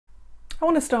I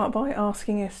want to start by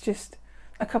asking us just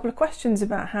a couple of questions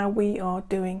about how we are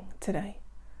doing today.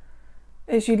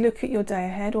 As you look at your day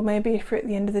ahead, or maybe if you're at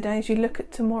the end of the day, as you look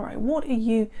at tomorrow, what are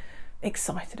you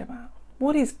excited about?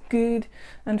 What is good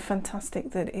and fantastic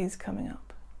that is coming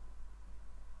up?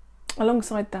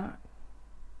 Alongside that,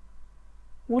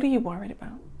 what are you worried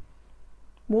about?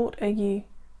 What are you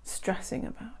stressing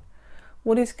about?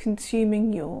 What is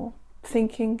consuming your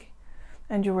thinking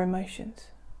and your emotions?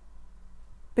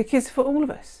 Because for all of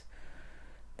us,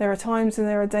 there are times and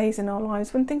there are days in our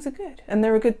lives when things are good and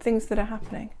there are good things that are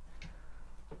happening.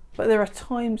 But there are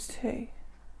times too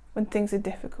when things are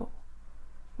difficult,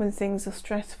 when things are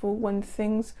stressful, when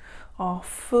things are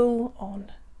full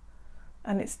on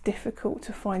and it's difficult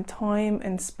to find time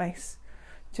and space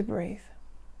to breathe.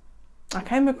 I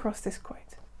came across this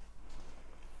quote.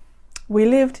 We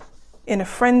lived in a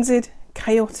frenzied,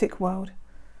 chaotic world,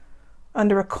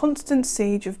 under a constant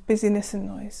siege of busyness and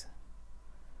noise.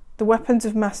 The weapons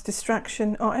of mass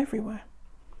distraction are everywhere.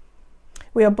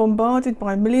 We are bombarded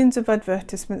by millions of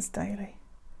advertisements daily.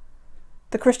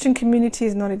 The Christian community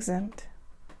is not exempt.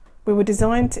 We were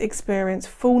designed to experience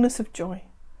fullness of joy,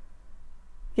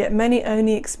 yet many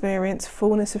only experience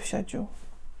fullness of schedule.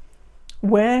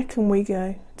 Where can we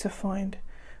go to find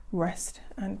rest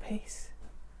and peace?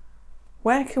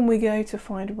 Where can we go to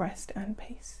find rest and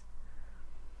peace?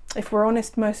 If we're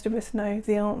honest, most of us know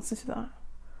the answer to that.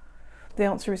 The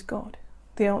answer is God.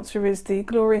 The answer is the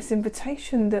glorious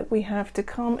invitation that we have to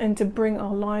come and to bring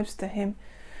our lives to Him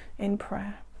in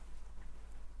prayer.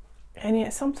 And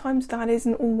yet sometimes that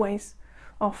isn't always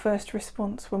our first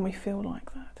response when we feel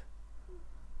like that.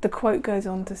 The quote goes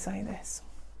on to say this: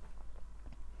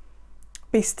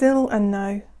 "Be still and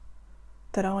know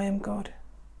that I am God."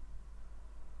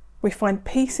 We find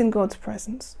peace in God's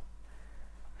presence.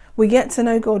 We get to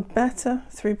know God better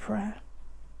through prayer.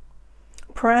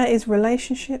 Prayer is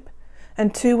relationship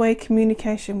and two-way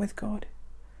communication with God.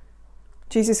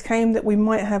 Jesus came that we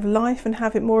might have life and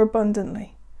have it more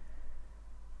abundantly.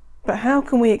 But how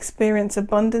can we experience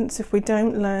abundance if we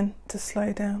don't learn to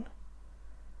slow down?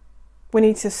 We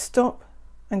need to stop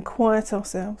and quiet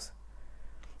ourselves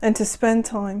and to spend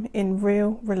time in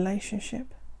real relationship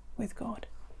with God.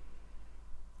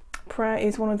 Prayer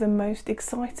is one of the most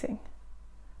exciting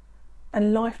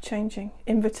and life-changing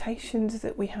invitations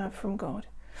that we have from God,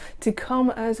 to come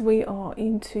as we are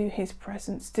into His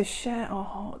presence, to share our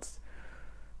hearts,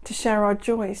 to share our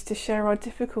joys, to share our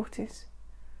difficulties,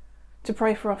 to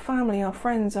pray for our family, our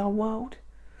friends, our world,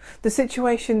 the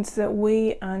situations that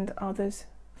we and others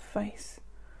face.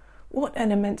 What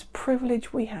an immense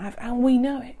privilege we have, and we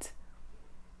know it.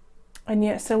 And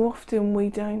yet so often we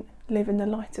don't live in the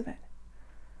light of it.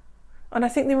 And I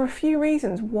think there are a few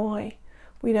reasons why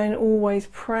we don't always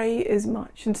pray as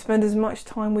much and spend as much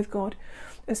time with God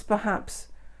as perhaps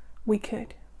we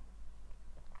could.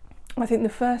 I think the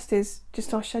first is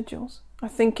just our schedules. I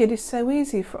think it is so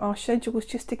easy for our schedules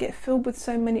just to get filled with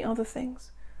so many other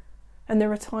things. And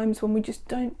there are times when we just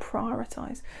don't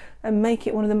prioritise and make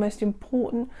it one of the most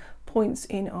important points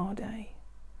in our day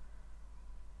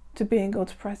to be in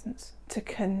God's presence, to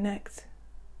connect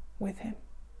with Him.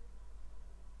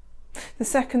 The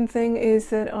second thing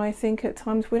is that I think at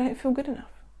times we don't feel good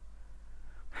enough.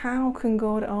 How can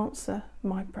God answer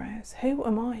my prayers? Who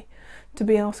am I to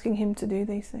be asking Him to do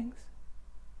these things?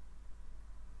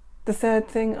 The third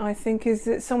thing I think is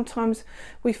that sometimes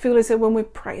we feel as though when we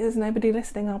pray there's nobody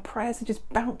listening. Our prayers are just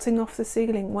bouncing off the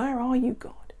ceiling. Where are you,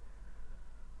 God?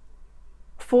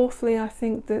 Fourthly, I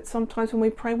think that sometimes when we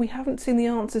pray we haven't seen the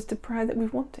answers to prayer that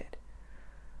we've wanted.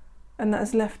 And that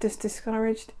has left us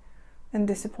discouraged and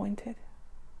disappointed.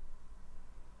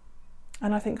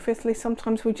 And I think fifthly,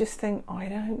 sometimes we just think, I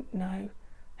don't know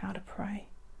how to pray.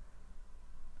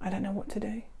 I don't know what to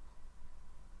do.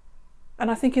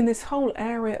 And I think in this whole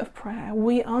area of prayer,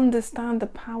 we understand the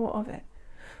power of it,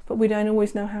 but we don't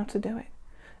always know how to do it.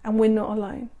 And we're not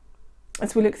alone.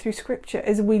 As we look through Scripture,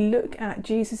 as we look at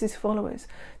Jesus' followers,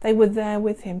 they were there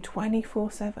with Him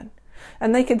 24/7.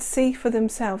 And they could see for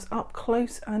themselves, up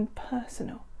close and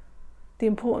personal, the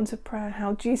importance of prayer,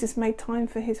 how Jesus made time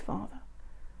for His Father,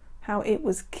 how it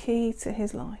was key to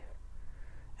His life.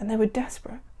 And they were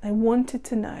desperate. They wanted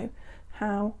to know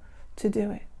how to do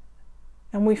it.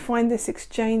 And we find this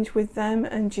exchange with them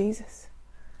and Jesus.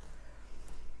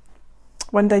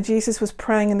 One day Jesus was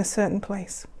praying in a certain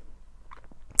place.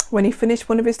 When he finished,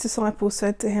 one of his disciples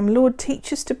said to him, "Lord,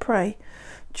 teach us to pray,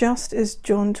 just as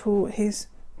John taught his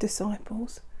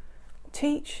disciples."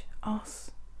 Teach us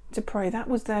to pray. That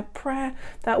was their prayer.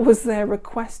 That was their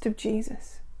request of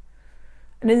Jesus.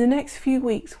 And in the next few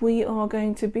weeks, we are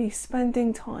going to be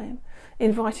spending time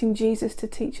inviting Jesus to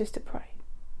teach us to pray,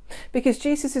 Because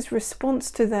Jesus'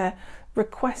 response to their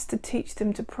request to teach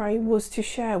them to pray was to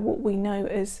share what we know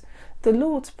as the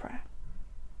Lord's Prayer.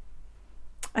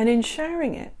 And in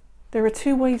sharing it, there are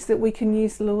two ways that we can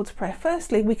use the Lord's Prayer.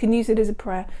 Firstly, we can use it as a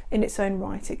prayer in its own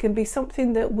right. It can be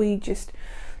something that we just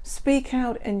speak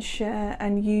out and share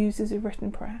and use as a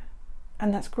written prayer.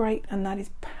 And that's great, and that is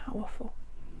powerful.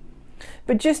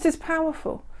 But just as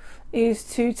powerful is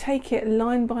to take it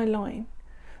line by line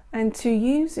and to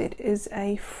use it as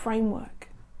a framework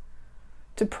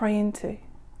to pray into,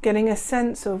 getting a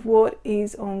sense of what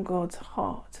is on God's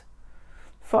heart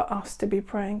for us to be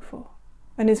praying for.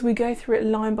 And as we go through it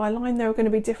line by line, there are going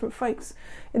to be different folks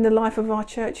in the life of our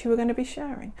church who are going to be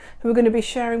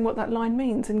sharing what that line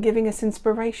means and giving us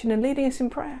inspiration and leading us in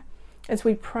prayer as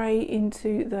we pray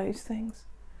into those things.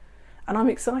 And I'm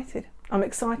excited. I'm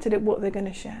excited at what they're going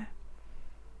to share.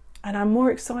 And I'm more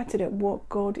excited at what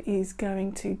God is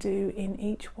going to do in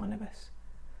each one of us.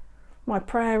 My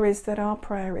prayer is that our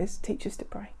prayer is teach us to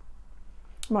pray.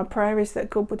 My prayer is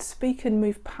that God would speak and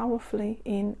move powerfully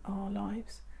in our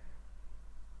lives.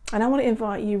 And I want to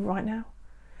invite you right now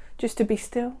just to be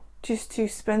still, just to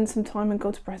spend some time in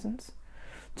God's presence,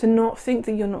 to not think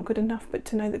that you're not good enough, but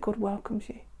to know that God welcomes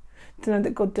you, to know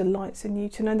that God delights in you,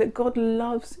 to know that God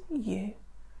loves you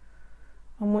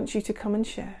and wants you to come and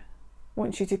share,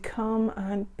 wants you to come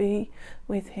and be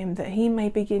with him, that he may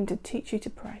begin to teach you to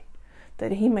pray,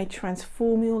 that he may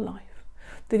transform your life,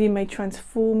 that he may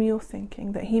transform your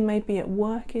thinking, that he may be at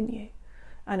work in you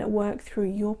and at work through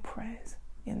your prayers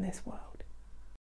in this world.